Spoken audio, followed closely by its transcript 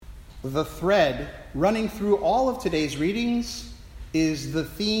The thread running through all of today's readings is the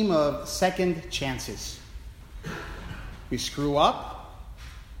theme of second chances. We screw up,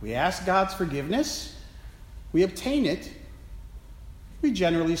 we ask God's forgiveness, we obtain it, we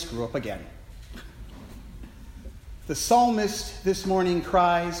generally screw up again. The psalmist this morning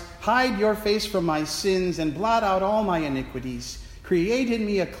cries, "Hide your face from my sins and blot out all my iniquities. Create in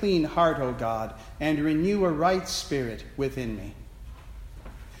me a clean heart, O God, and renew a right spirit within me."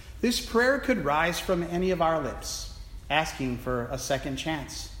 This prayer could rise from any of our lips, asking for a second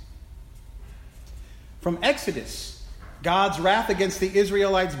chance. From Exodus, God's wrath against the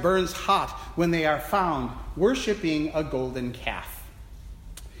Israelites burns hot when they are found worshiping a golden calf.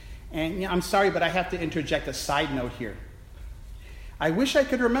 And I'm sorry, but I have to interject a side note here. I wish I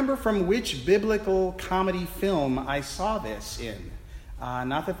could remember from which biblical comedy film I saw this in.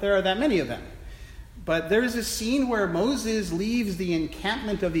 Not that there are that many of them. But there is a scene where Moses leaves the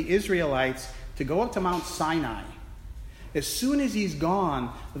encampment of the Israelites to go up to Mount Sinai. As soon as he's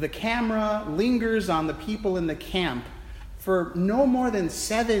gone, the camera lingers on the people in the camp for no more than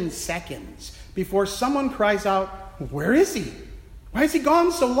 7 seconds before someone cries out, "Where is he? Why is he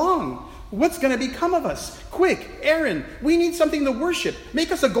gone so long? What's going to become of us? Quick, Aaron, we need something to worship.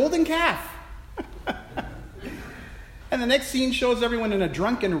 Make us a golden calf." And the next scene shows everyone in a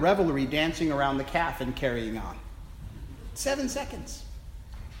drunken revelry dancing around the calf and carrying on. 7 seconds.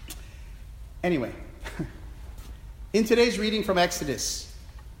 Anyway, in today's reading from Exodus,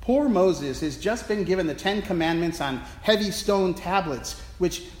 poor Moses has just been given the 10 Commandments on heavy stone tablets,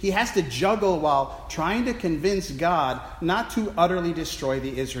 which he has to juggle while trying to convince God not to utterly destroy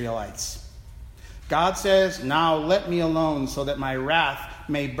the Israelites. God says, "Now let me alone so that my wrath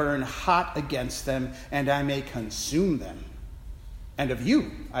may burn hot against them and I may consume them. And of you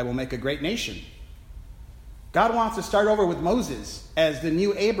I will make a great nation." God wants to start over with Moses as the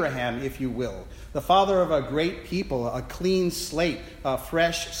new Abraham, if you will, the father of a great people, a clean slate, a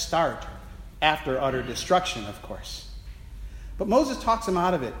fresh start, after utter destruction, of course. But Moses talks him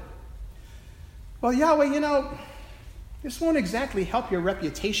out of it. "Well, Yahweh, this won't exactly help your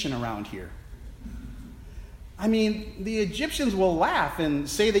reputation around here. I mean, the Egyptians will laugh and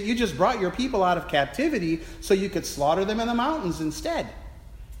say that you just brought your people out of captivity so you could slaughter them in the mountains instead.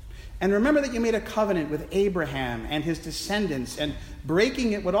 And remember that you made a covenant with Abraham and his descendants, and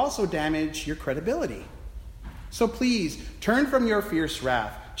breaking it would also damage your credibility. So please, turn from your fierce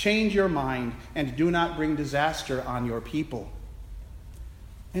wrath, change your mind, and do not bring disaster on your people."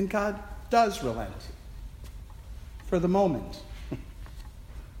 And God does relent. For the moment.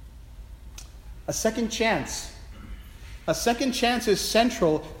 A second chance. A second chance is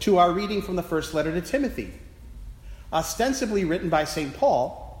central to our reading from the first letter to Timothy. Ostensibly written by St.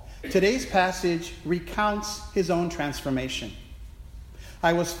 Paul, today's passage recounts his own transformation.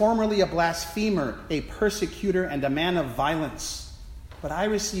 "I was formerly a blasphemer, a persecutor, and a man of violence, but I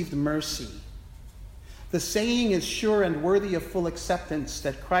received mercy. The saying is sure and worthy of full acceptance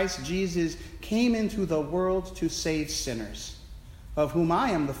that Christ Jesus came into the world to save sinners, of whom I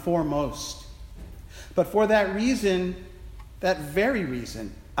am the foremost. But for that very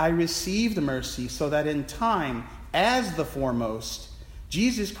reason, I received mercy so that in time, as the foremost,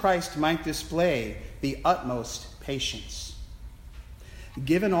 Jesus Christ might display the utmost patience."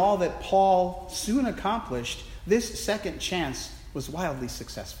 Given all that Paul soon accomplished, this second chance was wildly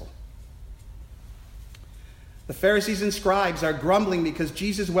successful. The Pharisees and scribes are grumbling because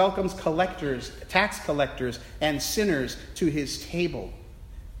Jesus welcomes tax collectors, and sinners to his table.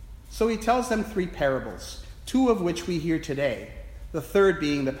 So he tells them 3 parables, 2 of which we hear today, the third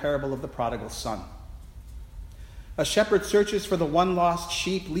being the parable of the prodigal son. A shepherd searches for the one lost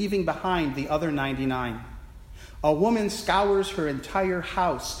sheep, leaving behind the other 99. A woman scours her entire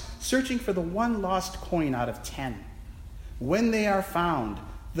house, searching for the one lost coin out of 10. When they are found,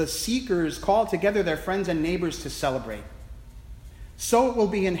 the seekers call together their friends and neighbors to celebrate. So it will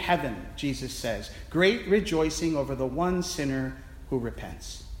be in heaven, Jesus says, great rejoicing over the one sinner who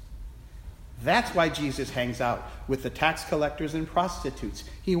repents. That's why Jesus hangs out with the tax collectors and prostitutes.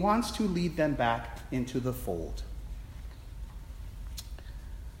 He wants to lead them back into the fold.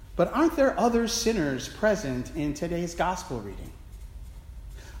 But aren't there other sinners present in today's gospel reading?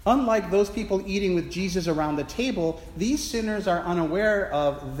 Unlike those people eating with Jesus around the table, these sinners are unaware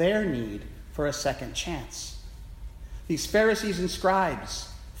of their need for a second chance. These Pharisees and scribes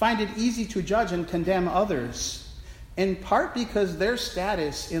find it easy to judge and condemn others, in part because their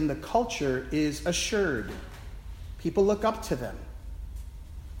status in the culture is assured. People look up to them.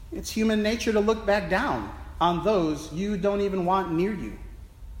 It's human nature to look back down on those you don't even want near you.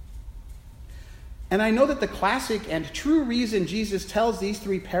 And I know that the classic and true reason Jesus tells these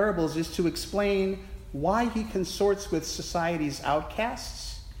three parables is to explain why he consorts with society's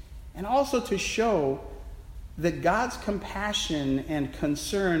outcasts, and also to show that God's compassion and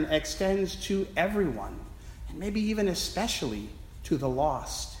concern extends to everyone, and maybe even especially to the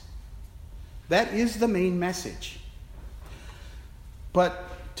lost. That is the main message.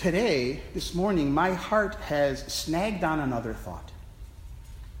 But today, this morning, my heart has snagged on another thought.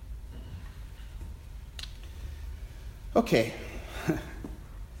 Okay,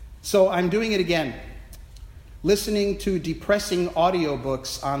 so I'm doing it again. Listening to depressing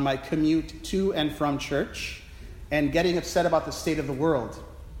audiobooks on my commute to and from church, and getting upset about the state of the world.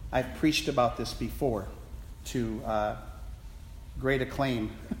 I've preached about this before to great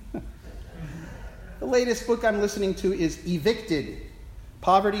acclaim. The latest book I'm listening to is Evicted,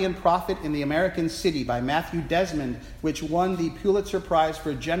 Poverty and Profit in the American City by Matthew Desmond, which won the Pulitzer Prize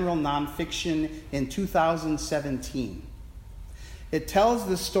for General Nonfiction in 2017. It tells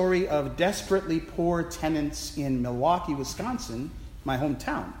the story of desperately poor tenants in Milwaukee, Wisconsin, my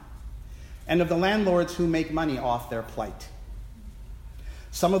hometown, and of the landlords who make money off their plight.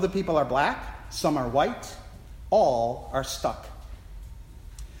 Some of the people are black, some are white, all are stuck.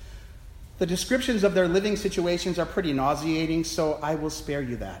 The descriptions of their living situations are pretty nauseating, so I will spare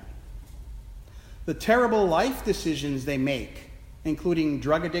you that. The terrible life decisions they make, including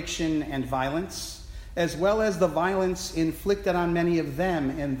drug addiction and violence, as well as the violence inflicted on many of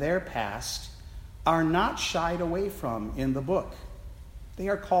them in their past, are not shied away from in the book. They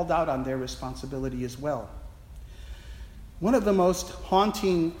are called out on their responsibility as well. One of the most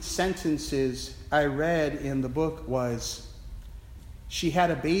haunting sentences I read in the book was, "She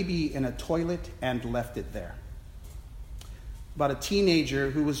had a baby in a toilet and left it there." About a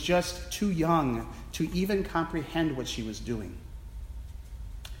teenager who was just too young to even comprehend what she was doing.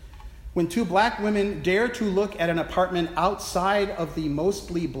 When two black women dare to look at an apartment outside of the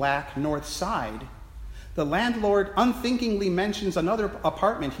mostly black North Side, the landlord unthinkingly mentions another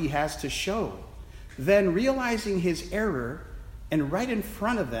apartment he has to show. Then, realizing his error, and right in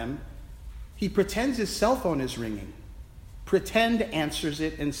front of them, he pretends his cell phone is ringing. Pretend answers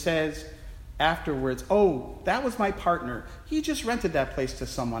it and says afterwards, "Oh, that was my partner. He just rented that place to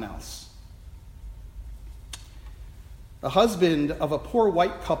someone else." The husband of a poor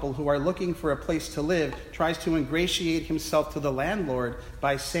white couple who are looking for a place to live tries to ingratiate himself to the landlord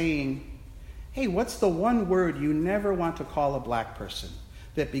by saying, "Hey, what's the one word you never want to call a black person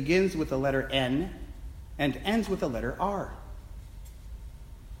that begins with the letter N and ends with the letter R?"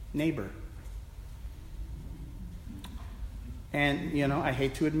 Neighbor. And, I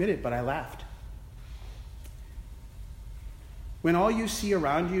hate to admit it, but I laughed. When all you see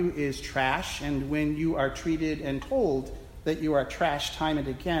around you is trash, and when you are treated and told that you are trash time and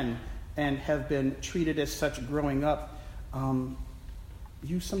again, and have been treated as such growing up,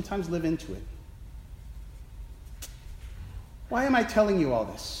 you sometimes live into it. Why am I telling you all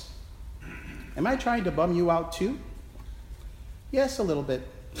this? Am I trying to bum you out too? Yes, a little bit.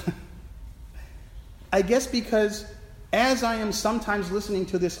 I guess because as I am sometimes listening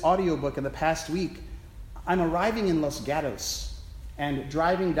to this audiobook in the past week, I'm arriving in Los Gatos and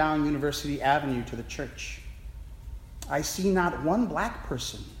driving down University Avenue to the church. I see not one black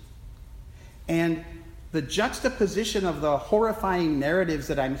person. And the juxtaposition of the horrifying narratives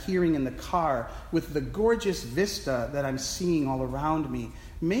that I'm hearing in the car with the gorgeous vista that I'm seeing all around me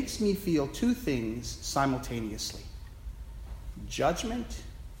makes me feel two things simultaneously: judgment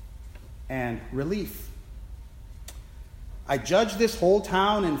and relief. I judge this whole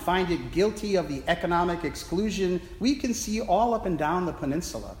town and find it guilty of the economic exclusion we can see all up and down the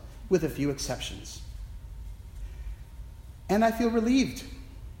peninsula, with a few exceptions. And I feel relieved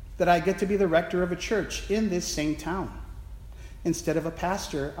that I get to be the rector of a church in this same town, instead of a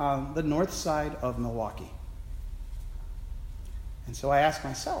pastor on the north side of Milwaukee. And so I ask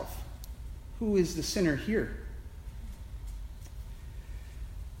myself, who is the sinner here?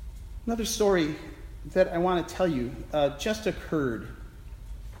 Another story that I want to tell you just occurred.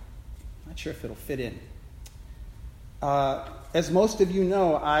 Not sure if it'll fit in. As most of you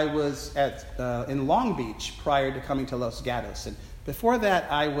know, I was in Long Beach prior to coming to Los Gatos. And before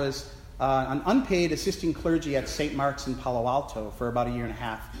that, I was an unpaid assisting clergy at St. Mark's in Palo Alto for about a year and a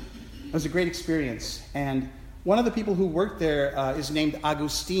half. It was a great experience. And one of the people who worked there is named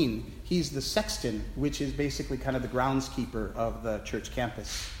Agustin. He's the sexton, which is basically kind of the groundskeeper of the church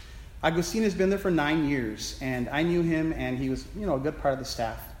campus. Agustin has been there for 9 years, and I knew him, and he was, a good part of the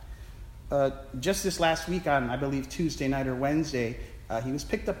staff. Just this last week on, I believe, Tuesday night or Wednesday, he was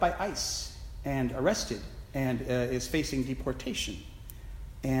picked up by ICE and arrested and is facing deportation.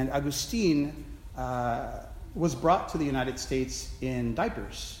 And Agustin was brought to the United States in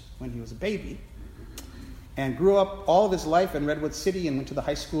diapers when he was a baby and grew up all of his life in Redwood City and went to the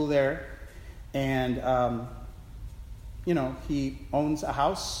high school there. And, he owns a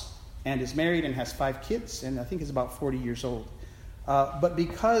house and is married and has 5 kids, and I think he's about 40 years old. But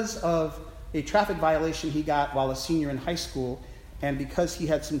because of a traffic violation he got while a senior in high school, and because he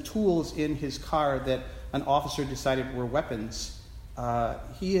had some tools in his car that an officer decided were weapons,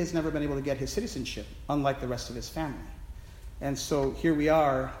 he has never been able to get his citizenship, unlike the rest of his family. And so here we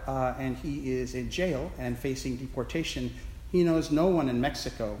are, and he is in jail and facing deportation. He knows no one in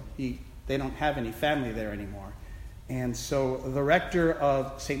Mexico. They don't have any family there anymore. And so the rector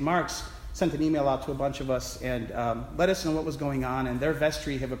of St. Mark's sent an email out to a bunch of us and let us know what was going on, and their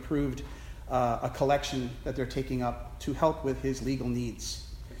vestry have approved a collection that they're taking up to help with his legal needs.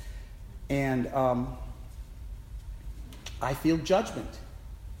 And I feel judgment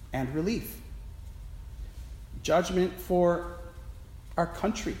and relief. Judgment for our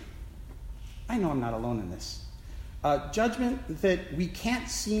country. I know I'm not alone in this. Judgment that we can't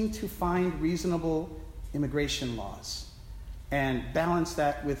seem to find reasonable immigration laws and balance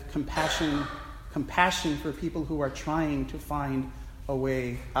that with compassion for people who are trying to find a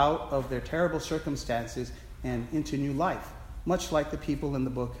way out of their terrible circumstances and into new life, much like the people in the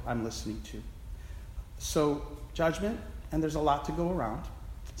book I'm listening to. So, judgment, and there's a lot to go around.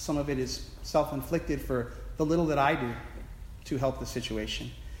 Some of it is self-inflicted for the little that I do to help the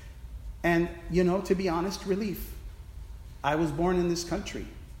situation. And, to be honest, relief. I was born in this country.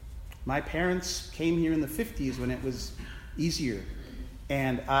 My parents came here in the 50s when it was easier,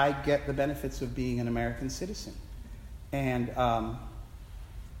 and I get the benefits of being an American citizen. And,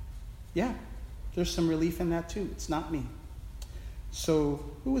 there's some relief in that too. It's not me. So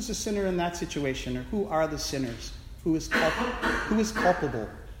who is the sinner in that situation, or who are the sinners? Who is culpable?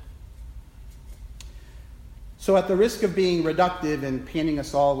 So at the risk of being reductive and painting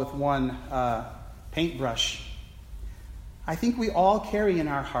us all with one paintbrush, I think we all carry in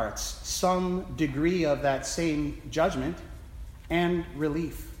our hearts some degree of that same judgment and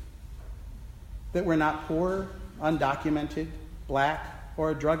relief. That we're not poor, undocumented, black,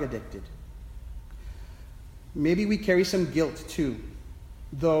 or drug addicted. Maybe we carry some guilt too,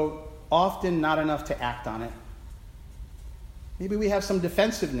 though often not enough to act on it. Maybe we have some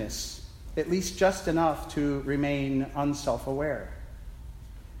defensiveness, at least just enough to remain unself-aware.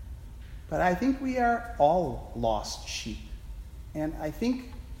 But I think we are all lost sheep. And I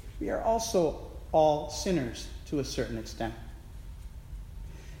think we are also all sinners to a certain extent.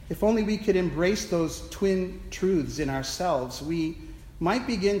 If only we could embrace those twin truths in ourselves, we might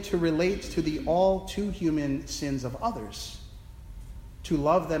begin to relate to the all too human sins of others, to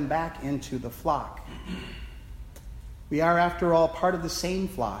love them back into the flock. We are, after all, part of the same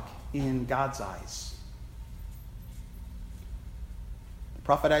flock in God's eyes. The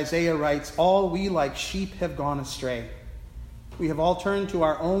prophet Isaiah writes, "All we like sheep have gone astray. We have all turned to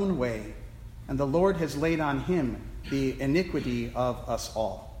our own way, and the Lord has laid on him the iniquity of us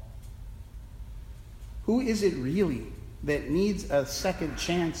all." Who is it really that needs a second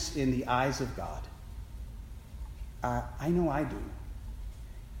chance in the eyes of God? I know I do.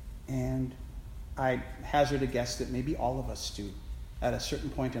 And I hazard a guess that maybe all of us do at a certain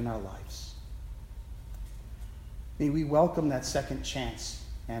point in our lives. May we welcome that second chance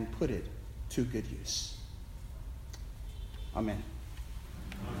and put it to good use. Amen.